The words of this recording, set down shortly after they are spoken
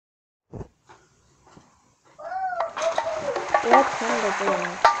red pandas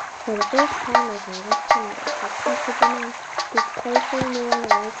around. For the first time ever, red pandas have come to demand these playful new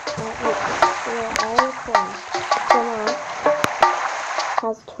animals were all reformed. So now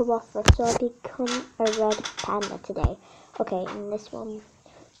has to offer, so I become a red panda today. Okay, and this one,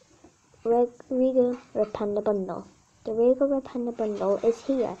 Regal Red Panda Bundle. The Regal Red Panda Bundle is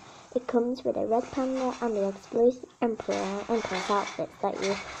here. It comes with a red panda and the exclusive Empress outfits that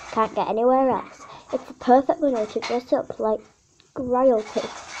you can't get anywhere else. It's the perfect bundle to dress up like royalty.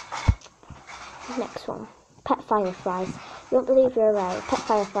 Next one, pet fireflies. You won't believe you're right. Pet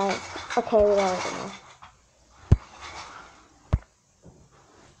fireflies. Okay, we already know.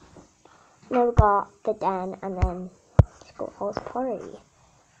 Now we got the den and then Schoolhouse Party.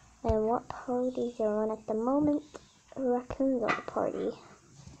 And what parties are on at the moment? Raccoons on party.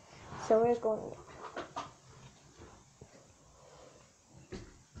 So we're going.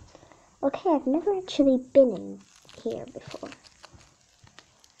 Okay, I've never actually been in here before.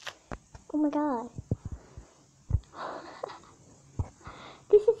 Oh my god.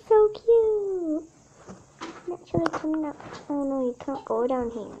 This is so cute. I'm actually coming up. Oh no, you can't go down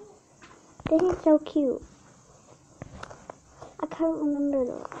here. This is so cute. I can't remember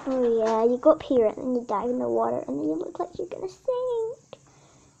though. Oh yeah, you go up here and then you dive in the water and then you look like you're gonna sink.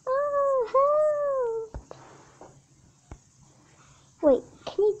 Oh, help! Wait,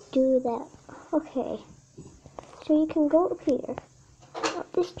 can you do that? Okay. So you can go up here,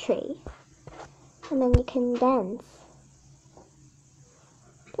 up this tree, and then you can dance.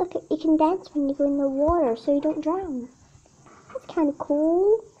 Look, you can dance when you go in the water so you don't drown. That's kind of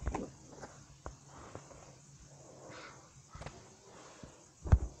cool.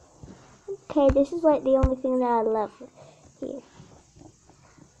 Okay, this is like the only thing that I love here.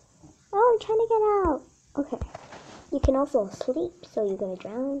 Oh, I'm trying to get out. Okay. You can also sleep, so you're gonna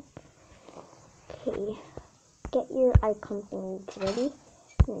drown. Okay. Get your icon thing ready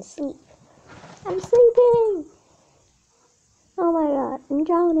and sleep. I'm sleeping! Oh my god, I'm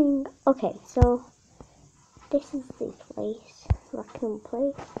drowning. Okay, so this is the place. Raccoon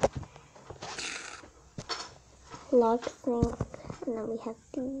place. Log sink. And then we have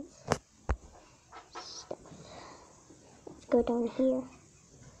these stuff. Let's go down here.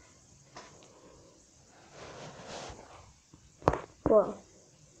 Whoa.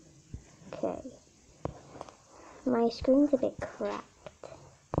 Okay. My screen's a bit cracked.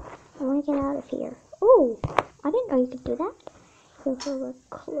 I want to get out of here. Oh! I didn't know you could do that. Go for a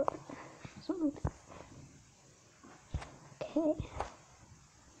color. Something like that. Okay.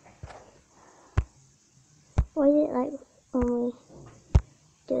 Why is it like when we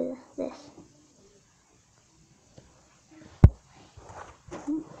do this?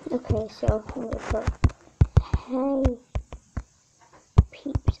 Okay, so I'm going to put hey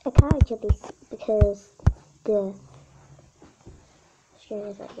peeps. I can't actually see because the screen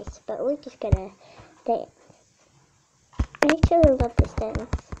is like this, but we're just gonna dance. I actually love this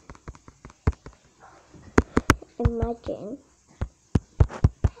dance. Imagine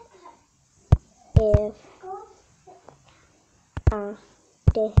if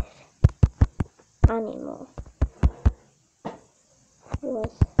this animal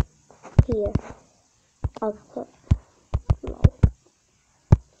was here. I'll put low.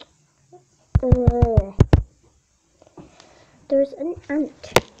 There's an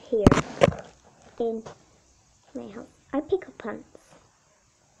ant here in my house. I pick up ants.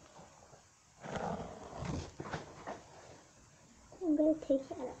 I'm gonna take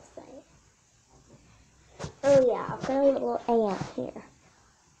it outside. Oh yeah, I've got a little ant here.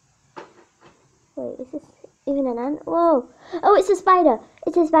 Wait, is this even an ant? Whoa! Oh, it's a spider!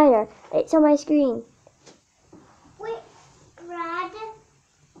 It's a spider! It's on my screen. Wait, Brad.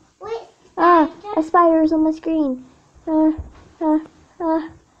 Wait, Ah, a spider is on my screen.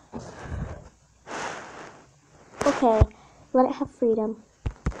 Okay, let it have freedom.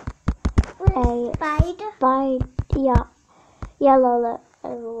 wait, spider. Yeah. Yeah, Lola,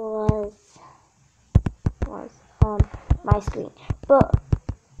 it was on my screen. But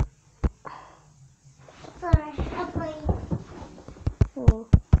Sorry, okay.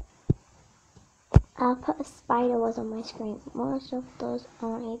 I'll put a spider was on my screen. Most of those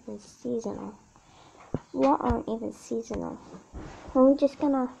aren't even seasonal. What aren't even seasonal? Are we just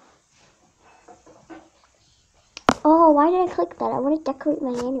gonna... Oh, why did I click that? I want to decorate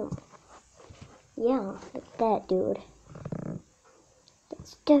my animal. Yeah, like that, dude.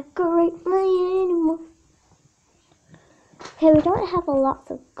 Let's decorate my animal. Okay, we don't have a lot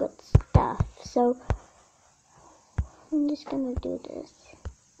of good stuff, so I'm just gonna do this.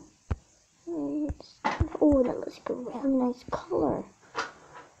 Oh, that looks good. What a nice color.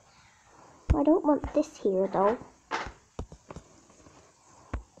 I don't want this here, though.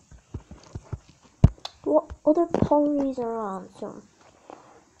 Other parties are on soon.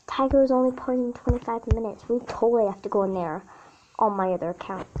 Tiger is only partying 25 minutes. We totally have to go in there on my other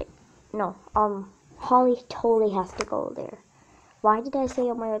account. No, Holly totally has to go there. Why did I say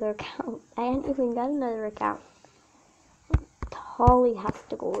on my other account? I hadn't even got another account. Holly has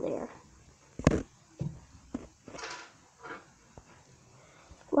to go there.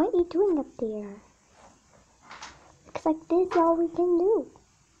 What are you doing up there? Looks like this is all we can do.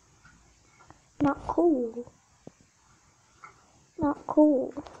 Not cool. Not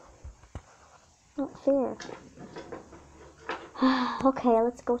cool. Not fair. Okay,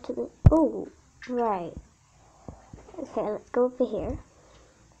 let's go to the... Oh, right. Okay, let's go over here.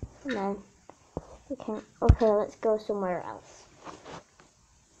 And then we can... Okay, let's go somewhere else.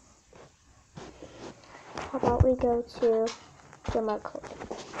 How about we go to summer clothing?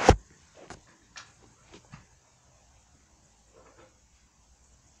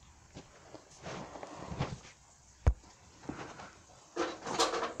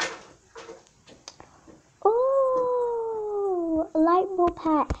 Oh, a light bulb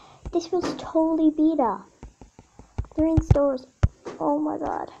hat. This was totally beat up. They're in stores. Oh my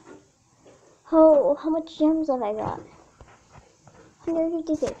god. Oh, how much gems have I got?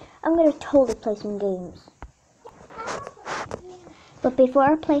 156. I'm gonna totally play some games. But before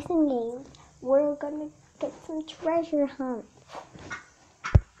I play some games, we're gonna get some treasure hunts.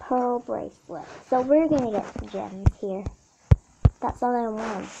 Pearl bracelet. So we're gonna get some gems here. That's all I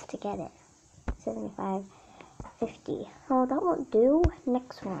want to get it. 75, 50. Oh, that won't do.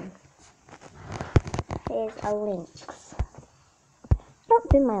 Next one is a lynx. I don't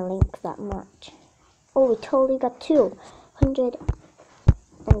do my lynx that much. Oh, we totally got 200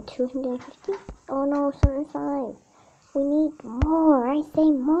 and 250. Oh no, 75. We need more. I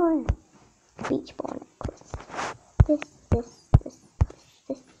say more. Beach ball necklace. This.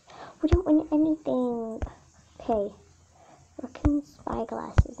 We don't win anything. Okay. Raccoon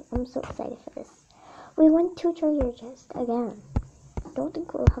spyglasses. I'm so excited for this. We won 2 treasure chests again. I don't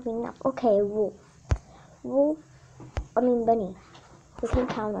think we'll have enough. Okay, wolf. Bunny. We can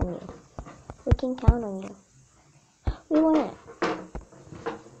count on you. We can count on you. We won it.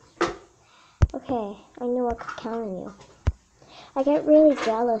 Okay, I knew I could count on you. I get really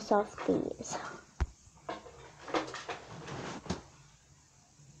jealous of these.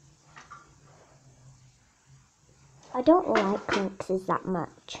 I don't like lynxes that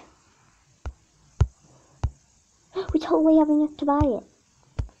much. We totally have enough to buy it.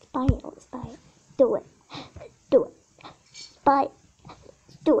 Let's buy it. Do it. Do it. Buy it.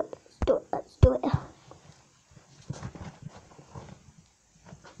 Let's do it. Let's do it.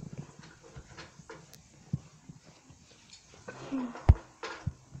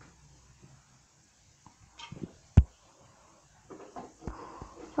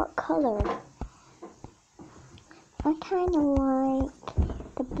 What color? I kind of like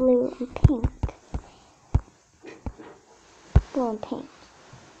the blue and pink. Blue and pink.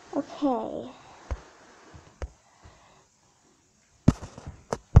 Okay.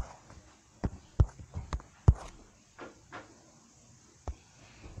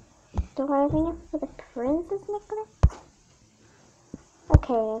 Do I have enough for the princess necklace?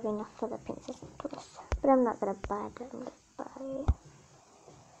 Okay, I have enough for the princess necklace. But I'm not gonna buy that. I'm gonna buy...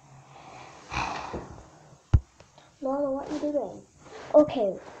 Lola, what are you doing?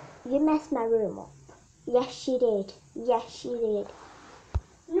 Okay, you messed my room up. Yes, she did. Yes, she did.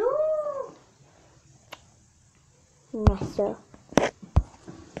 No. Messer.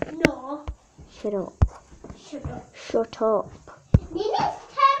 No. Shut up. Shut up. Shut up. Nina's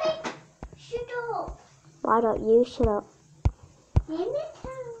telling me. Shut up. Why don't you shut up? Nina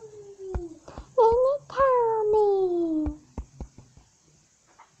tell me. Nina, tell me.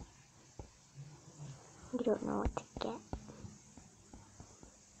 You don't know what to get.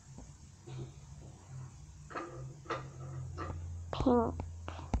 Pink.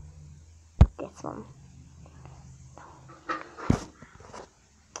 This one.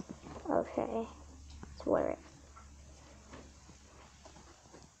 Okay. Let's wear it.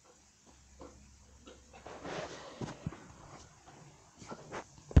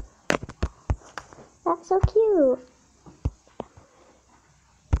 That's so cute.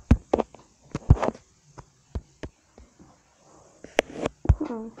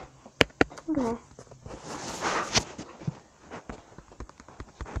 Okay.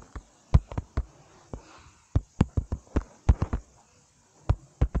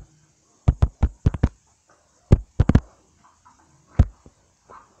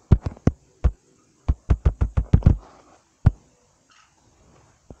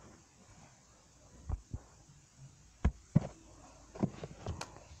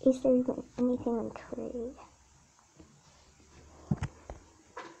 Is there even anything on trade?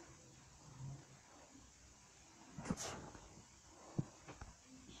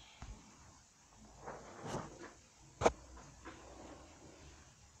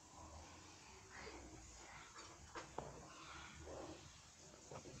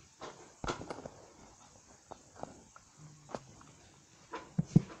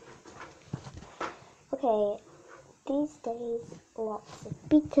 Okay, these days lots of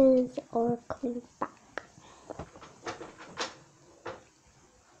beaters are coming back.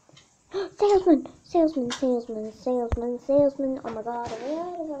 Salesman, salesman, salesman, salesman, salesman. Oh my god,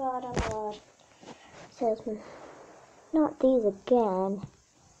 oh my god, oh my god, oh my god. Salesman. Not these again.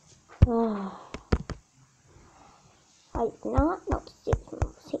 Oh. Not salesman.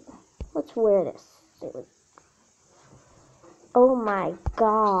 Let's wear this. Oh my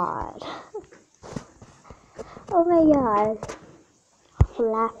god. Oh my god.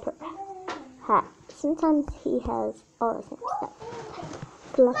 Flapper hat. Sometimes he has all this stuff.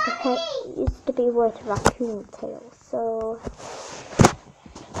 Flapper hat used to be worth raccoon tail, so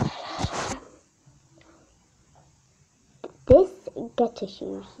this getter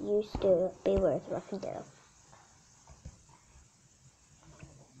shoes used to be worth raccoon tail.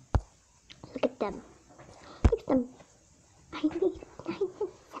 Look at them. Look at them. I need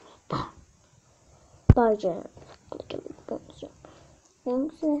Barger. Look at me.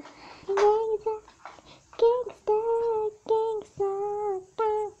 Gangster. Gangster. Gangster. Gangster.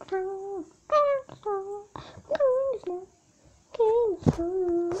 Gangster. Gangster. Gangster.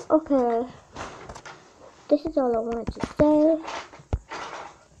 Okay. This is all I wanted to say.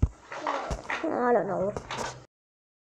 I don't know.